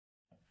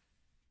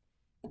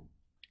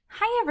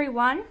Hi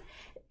everyone,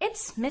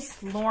 it's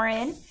Miss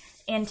Lauren,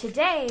 and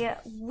today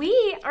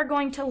we are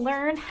going to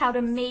learn how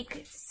to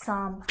make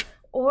some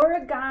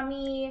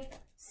origami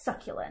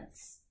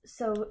succulents.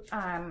 So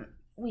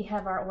we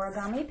have our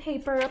origami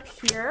paper up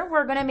here.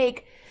 We're going to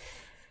make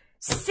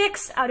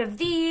 6 out of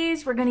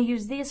these. We're going to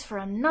use these for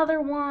another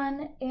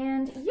one,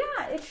 and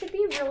yeah, it should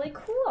be really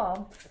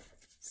cool.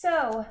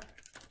 So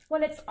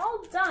when it's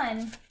all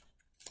done,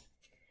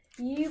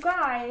 you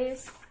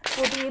guys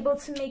will be able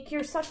to make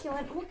your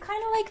succulent look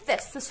kind of like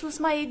this. This was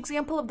my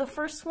example of the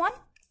first one.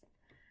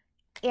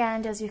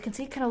 And as you can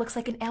see, it kind of looks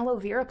like an aloe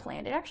vera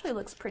plant. It actually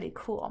looks pretty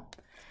cool.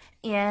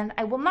 And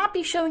I will not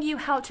be showing you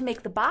how to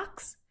make the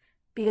box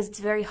because it's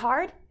very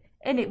hard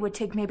and it would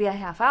take maybe a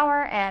half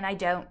hour, and I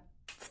don't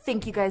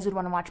think you guys would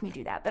want to watch me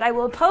do that. But I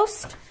will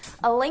post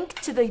a link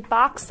to the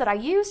box that I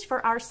used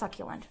for our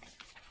succulent.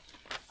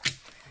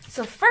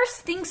 So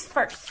first things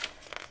first.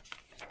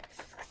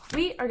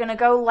 We are gonna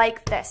go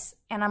like this,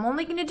 and I'm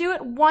only gonna do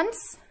it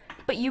once,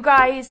 but you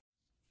guys,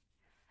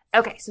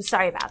 okay, so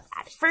sorry about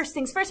that. First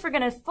things first, we're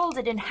gonna fold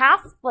it in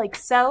half, like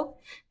so.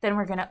 Then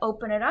we're gonna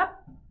open it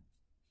up,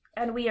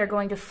 and we are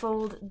going to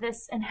fold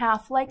this in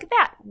half like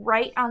that,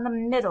 right on the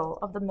middle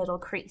of the middle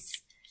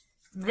crease.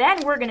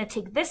 Then we're gonna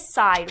take this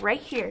side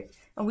right here,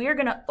 and we are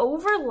gonna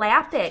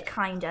overlap it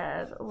kind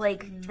of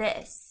like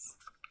this,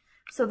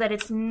 so that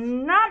it's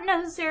not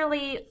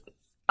necessarily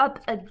up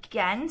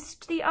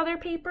against the other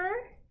paper,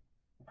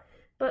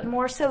 but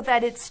more so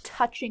that it's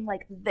touching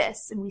like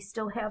this, and we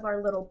still have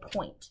our little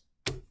point.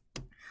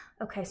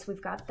 Okay, so we've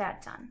got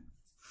that done.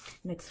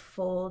 And it's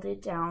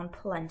folded down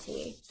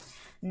plenty.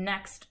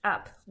 Next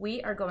up,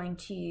 we are going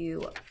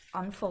to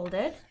unfold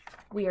it.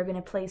 We are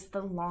gonna place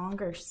the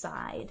longer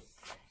side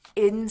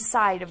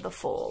inside of the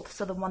fold.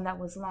 So the one that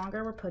was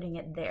longer, we're putting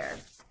it there.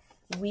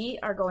 We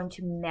are going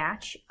to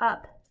match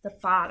up the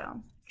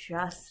bottom,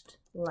 just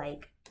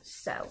like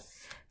so,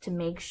 to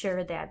make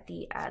sure that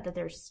that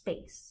there's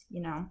space, you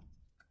know?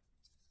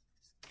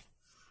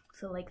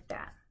 So like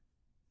that,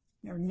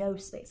 or no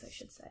space, I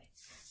should say.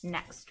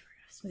 Next, we're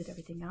gonna smooth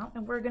everything out,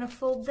 and we're gonna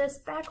fold this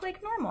back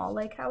like normal,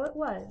 like how it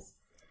was.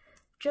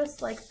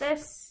 Just like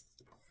this,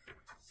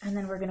 and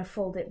then we're gonna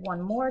fold it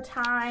one more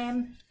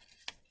time.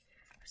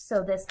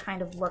 So this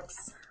kind of looks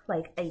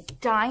like a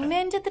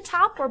diamond at the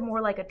top, or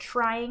more like a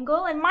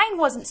triangle, and mine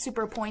wasn't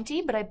super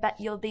pointy, but I bet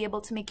you'll be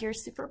able to make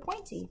yours super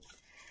pointy.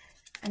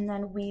 And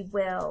then we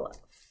will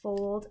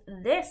fold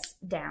this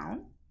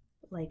down,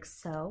 like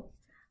so,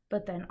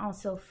 but then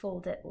also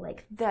fold it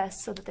like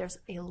this so that there's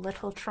a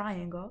little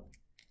triangle.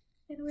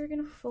 And we're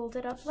gonna fold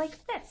it up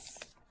like this,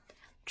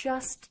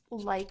 just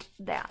like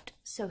that.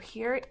 So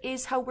here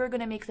is how we're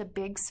gonna make the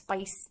big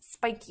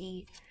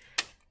spiky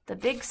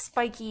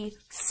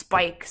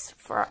spikes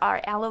for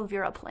our aloe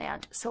vera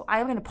plant. So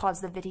I'm gonna pause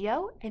the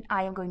video, and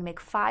I am going to make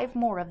 5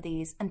 more of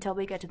these until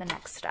we get to the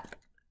next step.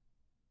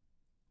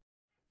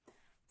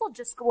 We'll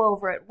just go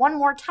over it one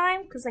more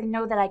time because I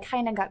know that I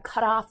kind of got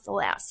cut off the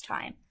last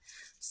time.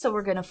 So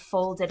we're going to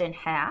fold it in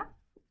half,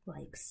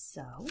 like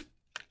so.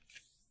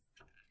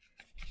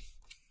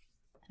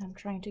 And I'm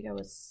trying to go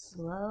as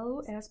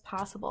slow as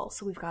possible.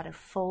 So we've got it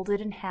folded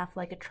in half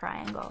like a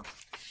triangle.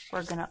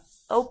 We're going to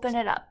open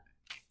it up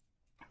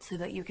so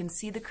that you can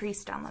see the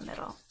crease down the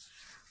middle.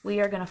 We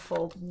are going to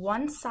fold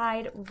one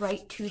side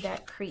right to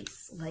that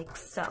crease, like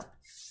so.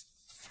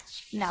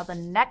 Now the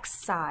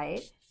next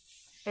side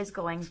is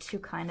going to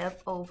kind of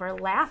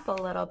overlap a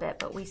little bit,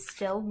 but we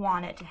still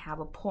want it to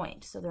have a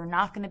point, so they're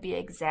not going to be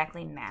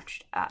exactly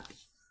matched up.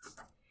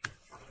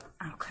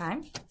 Okay,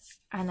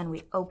 and then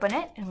we open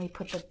it and we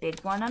put the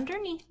big one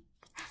underneath.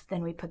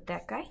 Then we put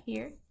that guy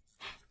here,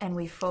 and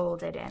we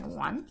fold it in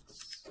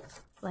once,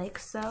 like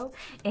so,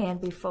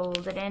 and we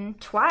fold it in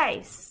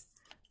twice,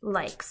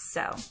 like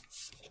so.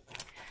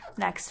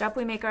 Next up,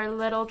 we make our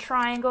little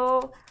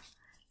triangle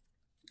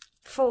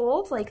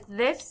fold like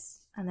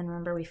this, and then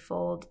remember we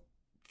fold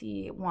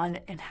the one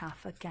in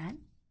half again,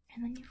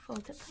 and then you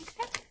fold it like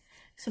that.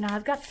 So now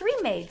I've got 3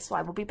 made, so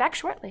I will be back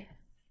shortly.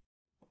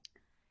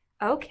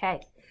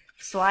 Okay,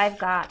 so I've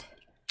got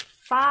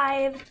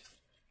 5,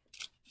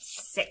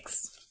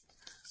 6.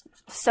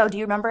 So do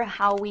you remember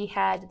how we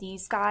had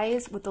these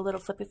guys with the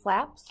little flippy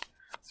flaps?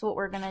 So what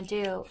we're gonna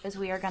do is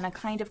we are gonna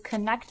kind of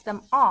connect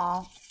them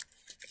all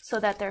so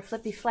that their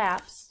flippy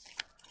flaps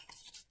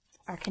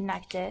are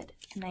connected,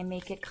 and they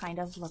make it kind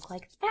of look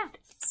like that.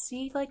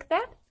 See, like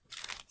that?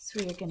 So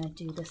we are going to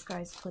do this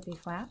guy's flippy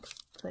flap,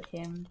 put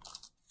him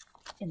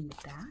in the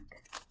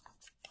back,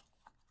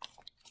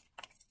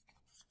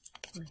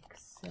 like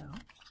so,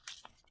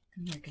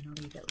 and we're going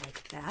to leave it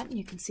like that. And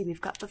you can see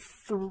we've got the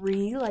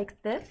 3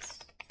 like this.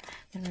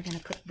 Then we're going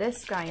to put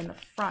this guy in the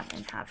front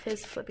and have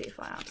his flippy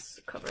flaps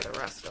cover the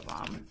rest of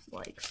them,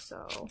 like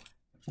so.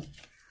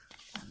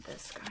 And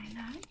this guy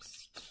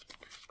next.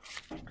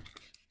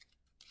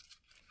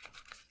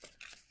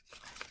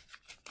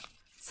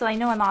 So I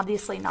know I'm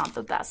obviously not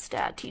the best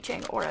at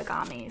teaching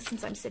origami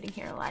since I'm sitting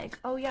here like,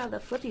 oh yeah, the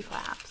flippy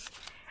flaps.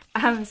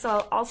 So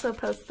I'll also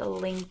post the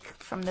link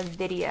from the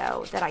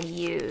video that I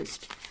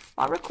used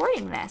while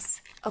recording this.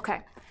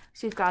 Okay,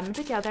 So you've got them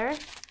together,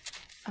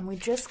 and we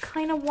just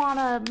kind of want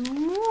to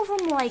move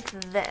them like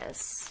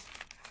this.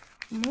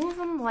 Move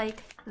them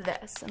like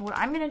this. And what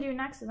I'm going to do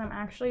next is I'm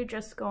actually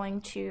just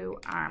going to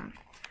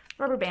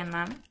rubber band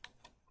them.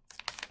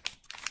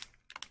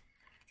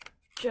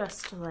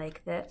 Just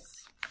like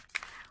this.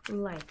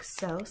 Like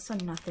so, so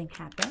nothing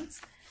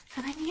happens.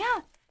 And then, yeah,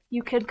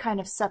 you could kind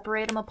of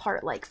separate them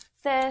apart like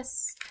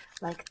this,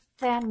 like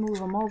that, move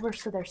them over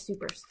so they're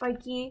super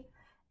spiky.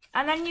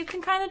 And then you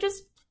can kind of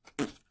just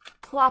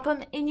plop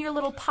them in your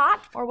little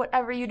pot or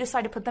whatever you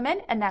decide to put them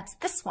in, and that's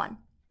this one.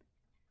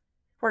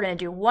 We're gonna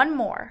do one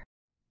more.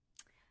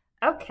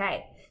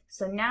 Okay,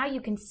 so now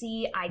you can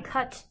see I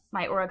cut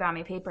my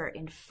origami paper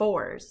in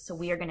 4s, so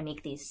we are gonna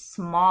make these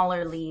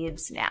smaller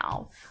leaves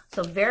now.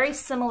 So very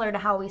similar to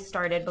how we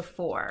started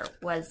before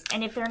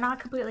and if they're not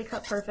completely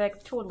cut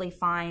perfect, totally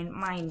fine.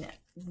 Mine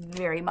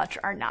very much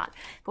are not,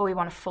 but we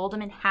wanna fold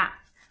them in half,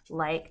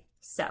 like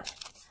so.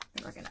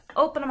 And we're gonna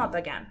open them up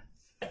again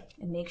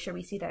and make sure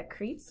we see that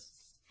crease.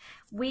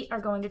 We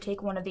are going to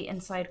take one of the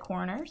inside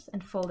corners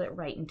and fold it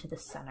right into the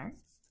center.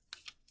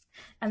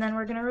 And then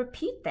we're going to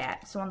repeat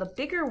that. So on the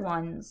bigger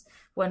ones,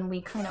 when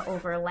we kind of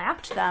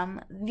overlapped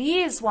them,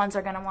 these ones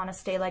are going to want to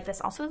stay like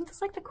this. Also, isn't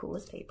this like the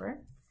coolest paper?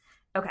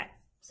 Okay,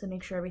 so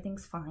make sure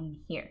everything's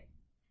fine here.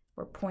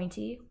 We're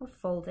pointy, we're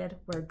folded,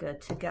 we're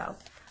good to go.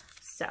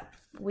 So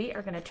we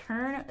are going to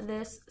turn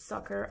this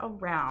sucker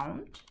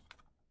around.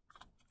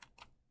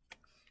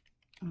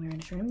 And we're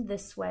going to turn them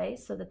this way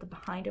so that the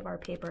behind of our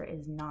paper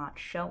is not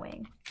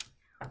showing.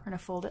 We're going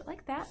to fold it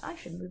like that. I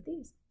should move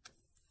these.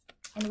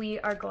 And we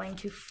are going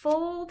to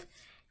fold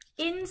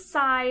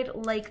inside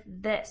like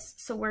this.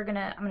 So I'm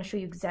gonna show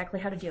you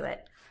exactly how to do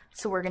it.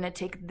 So we're gonna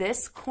take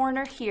this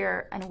corner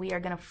here and we are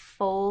gonna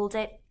fold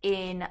it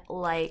in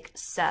like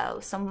so.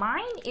 So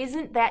mine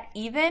isn't that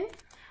even,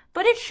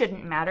 but it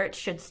shouldn't matter. It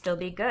should still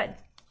be good.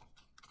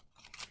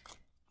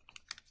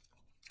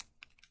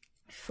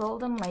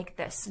 Fold them like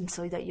this, and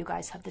so that you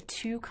guys have the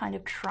two kind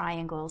of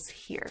triangles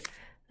here.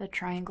 The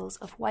triangles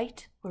of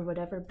white or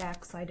whatever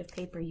backside of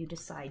paper you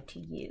decide to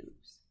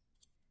use.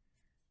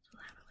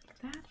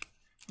 That.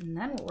 And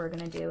then what we're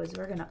going to do is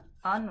we're going to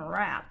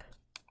unwrap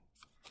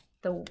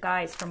the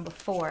guys from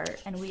before,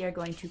 and we are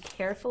going to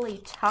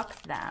carefully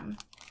tuck them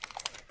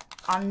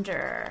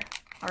under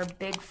our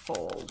big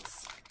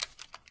folds.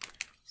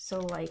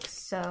 So like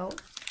so.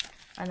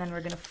 And then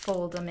we're going to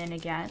fold them in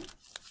again.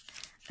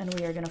 And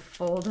we are going to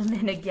fold them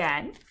in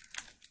again.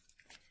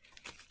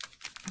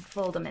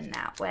 Fold them in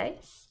that way.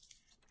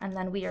 And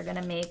then we are going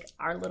to make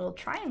our little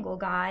triangle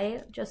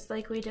guy just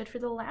like we did for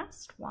the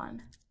last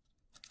one.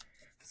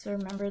 So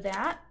remember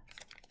that.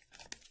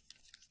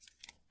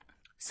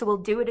 So we'll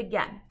do it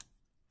again.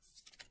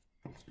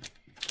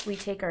 We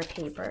take our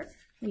paper,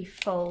 we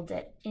fold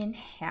it in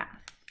half.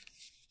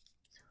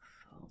 So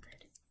fold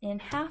it in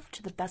half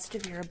to the best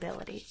of your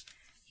ability.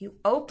 You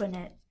open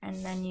it and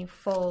then you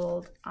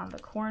fold on the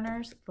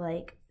corners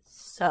like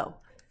so.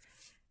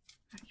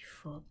 And you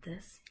fold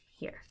this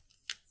here.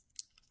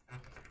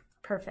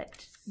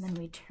 Perfect. And then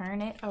we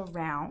turn it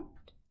around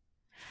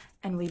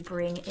and we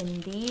bring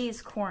in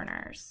these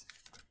corners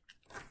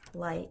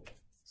like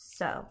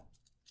so.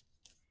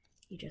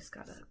 You just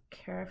gotta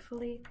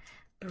carefully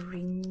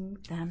bring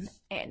them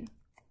in.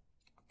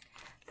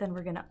 Then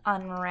we're gonna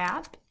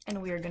unwrap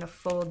and we're gonna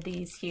fold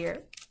these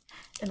here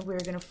and we're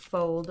gonna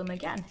fold them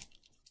again.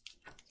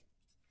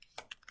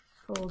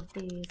 Fold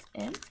these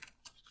in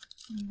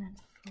and then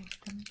fold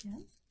them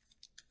again.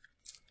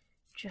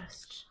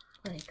 Just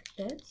like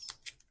this.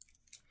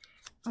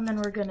 And then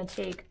we're gonna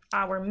take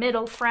our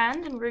middle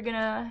friend and we're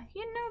gonna,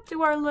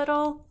 do our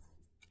little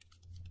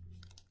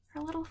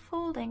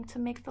folding to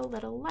make the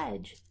little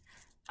ledge.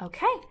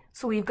 Okay,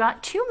 so we've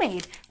got 2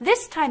 made.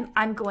 This time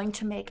I'm going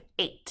to make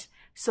 8.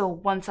 So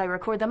once I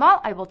record them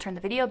all, I will turn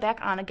the video back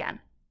on again.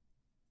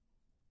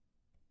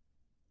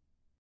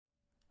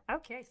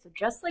 Okay, so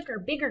just like our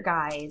bigger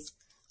guys,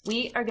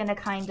 we are gonna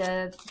kind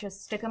of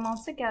just stick them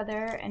all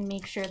together and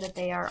make sure that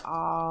they are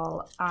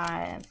all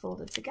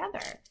folded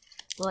together,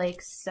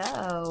 like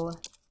so.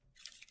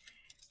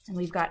 And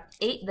we've got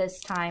 8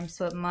 this time,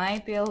 so it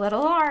might be a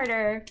little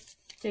harder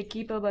to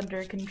keep them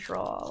under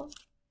control.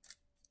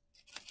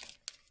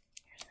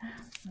 Here's that.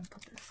 I'm gonna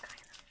put this guy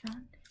in the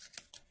front,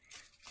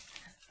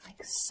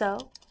 like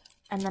so.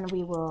 And then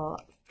we will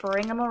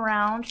bring them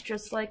around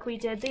just like we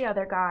did the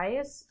other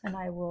guys, and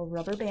I will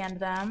rubber band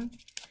them.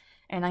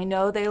 And I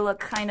know they look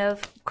kind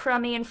of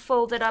crummy and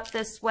folded up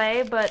this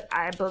way, but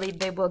I believe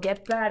they will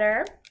get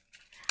better.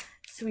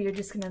 So we are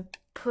just gonna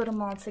put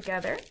them all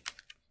together.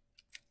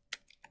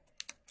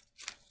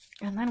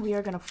 And then we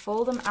are gonna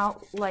fold them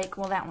out like,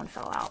 well, that one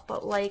fell out,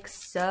 but like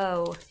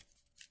so.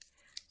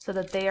 So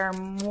that they are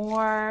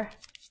more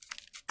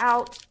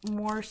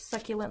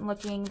succulent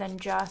looking than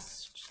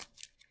just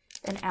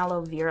an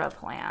aloe vera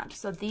plant.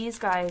 So these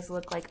guys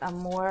look like a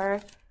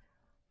more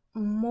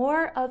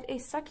of a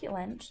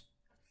succulent.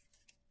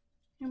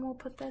 And we'll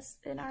put this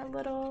in our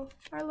little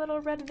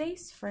red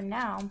vase for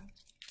now.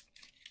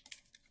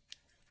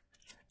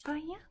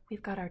 But yeah,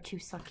 we've got our 2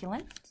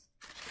 succulents.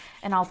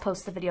 and I'll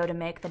post the video to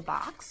make the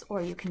box,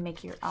 or you can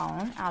make your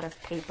own out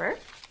of paper.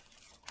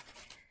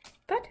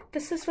 But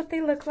this is what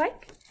they look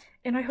like,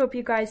 and I hope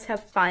you guys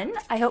have fun.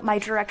 I hope my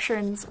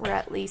directions were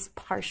at least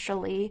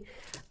partially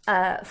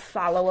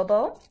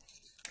followable.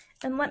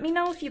 And let me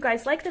know if you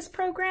guys like this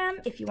program,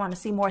 if you want to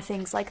see more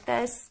things like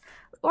this,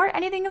 or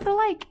anything of the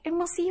like, and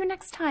we'll see you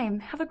next time.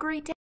 Have a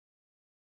great day.